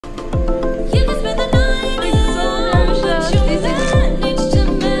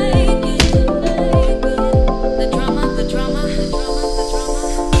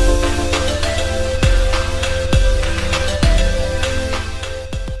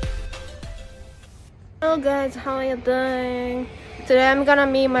Hello guys, how are you doing? Today I'm gonna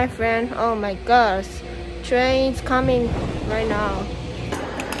meet my friend. Oh my gosh, train's coming right now.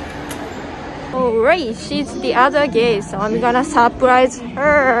 Alright, she's the other guest, so I'm gonna surprise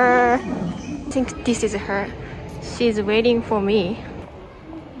her. I think this is her. She's waiting for me.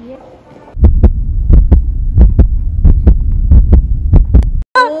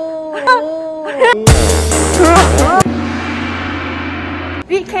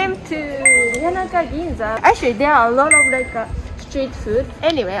 We came to Yanaka ginza. Actually, there are a lot of street food.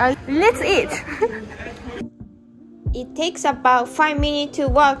 Anyway, let's eat. It takes about 5 minutes to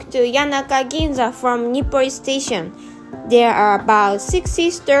walk to Yanaka ginza from Nippori Station. There are about 60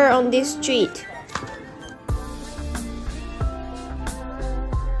 stores on this street.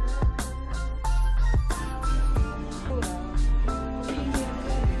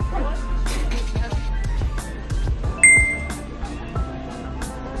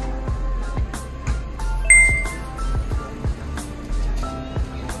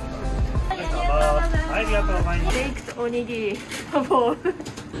 Baked onigiri.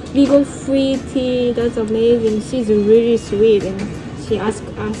 We got free tea. That's amazing. She's really sweet and she asked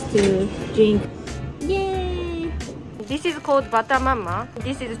us to drink. Yay! This is called butter mama.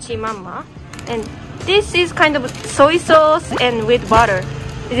 This is chi mama. And this is kind of soy sauce and with butter.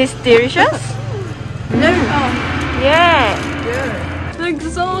 Is this delicious? Yeah. Like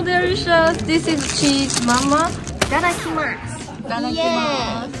so delicious. This is cheese mama. Itadakimasu.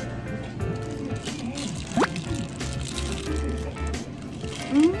 Yeah.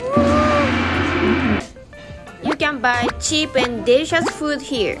 You can buy cheap and delicious food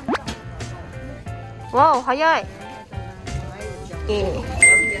here. Wow, 早い。美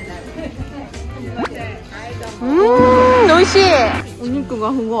味しい。お肉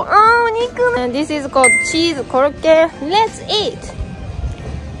がすごい。お肉。And this is called cheese korokke. Let's eat.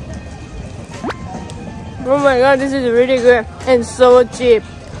 Oh my god, this is really good and so cheap.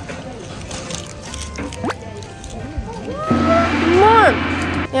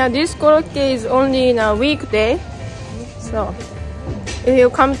 Yeah, this korokke is only in a weekday. So, if you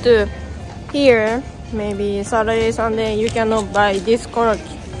come to here, maybe Saturday, Sunday, you cannot buy this korokke.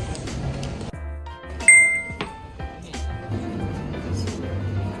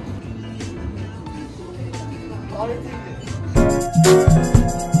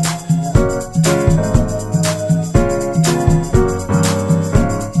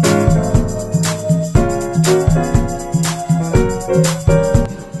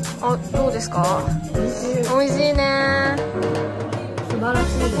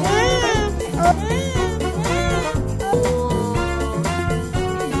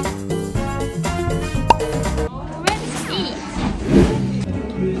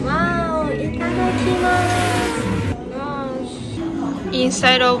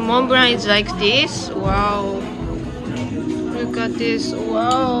 Inside of Mont Blanc is like this. Wow, look at this.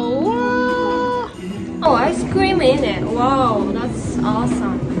 Wow, wow. Oh, ice cream in it. Wow, that's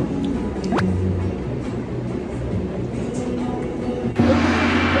awesome.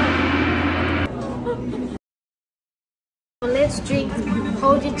 Let's drink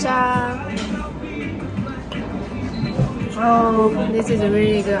hojicha. Oh, this is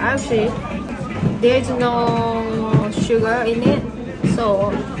really good. Actually, there's no sugar in it.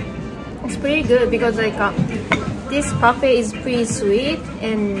 So it's pretty good because this parfait is pretty sweet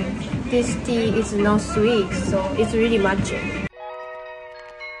and this tea is not sweet, so it's really matching.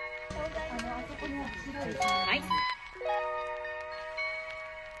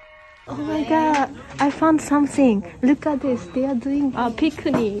 Oh my god, I found something. Look at this, they are doing a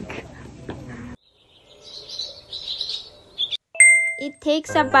picnic. It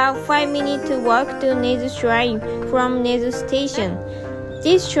takes about 5 minutes to walk to NEZU Shrine from NEZU Station.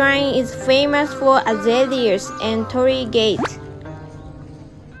 This shrine is famous for azaleas and torii gate.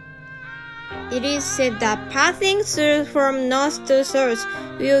 It is said that passing through from north to south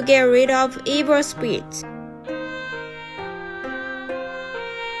will get rid of evil spirits.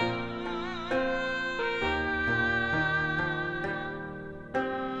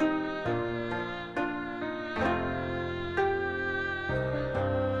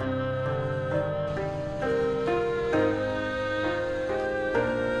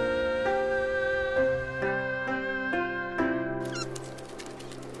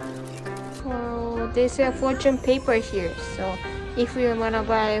 They sell fortune paper here, so if you wanna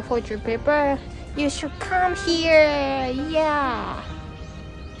buy fortune paper, you should come here. Yeah.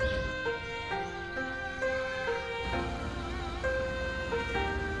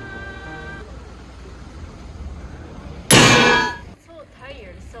 So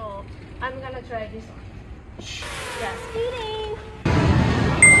tired, so I'm gonna try this one. Just kidding.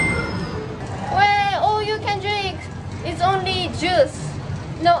 Well, oh, juice,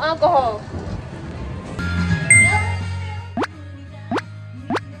 no alcohol.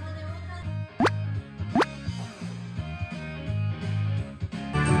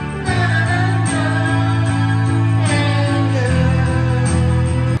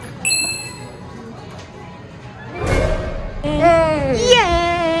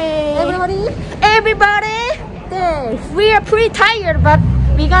 Everybody, we are pretty tired, but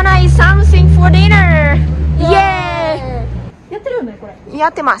we're gonna eat something for dinner. Yeah. やってるよねこれ。や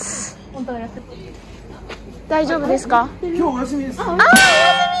ってます。本当はやってる。大丈夫ですか？今日お休みです。あ、お休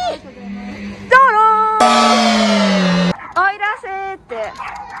み。どうぞ。おいらせって。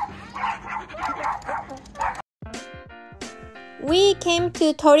We came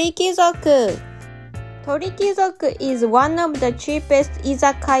to Torikizoku. Torikizoku is one of the cheapest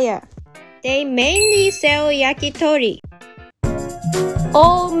izakaya. They mainly sell yakitori.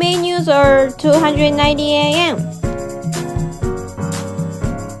 All menus are 290 yen.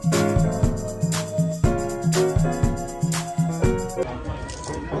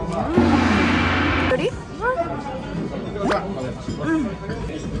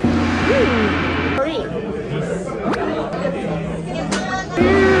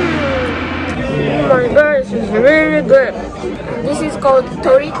 Oh my god, this is really good. This is called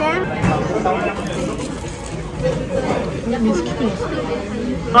toriten.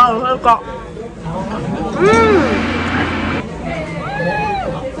 Oh, look up.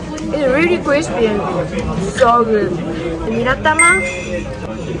 It's really crispy and so good. Miratama.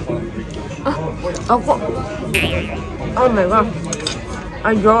 Oh my god.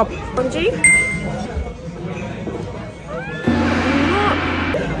 I dropped. Crunchy.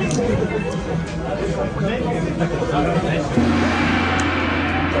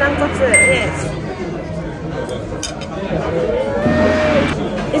 Nankatsu, yes.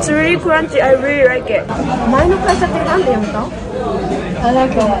 It's really crunchy. I really like it. 前の会社ってなんでやめた？あ、なん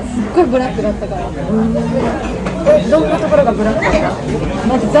かすっごいブラックだったから。どんなところがブラックだった？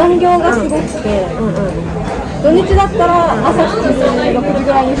まず残業がすごくて、土日だったら朝7時、6時ぐ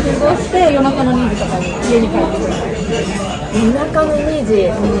らいに集合して夜中の2時とかに家に帰ってくる。夜中の2時。う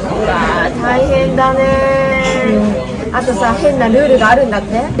わー、大変だね。あとさ、変なルールがあるんだっ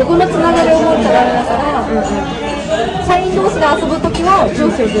て。横のつながりを持ったらあれだから、社員同士で遊ぶときは上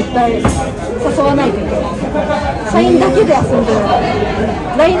司を絶対誘わないといけない。社員だけで遊んでる。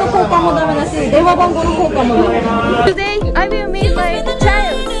LINE の交換もダメだし、電話番号の交換もダメ。Today I will meet my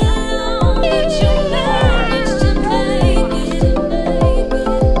child.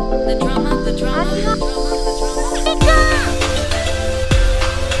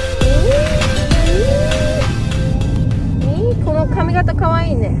この髪型かわ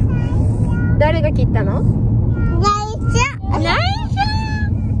いいね。誰が切ったの？内緒。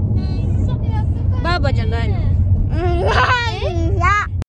ばあばじゃないの？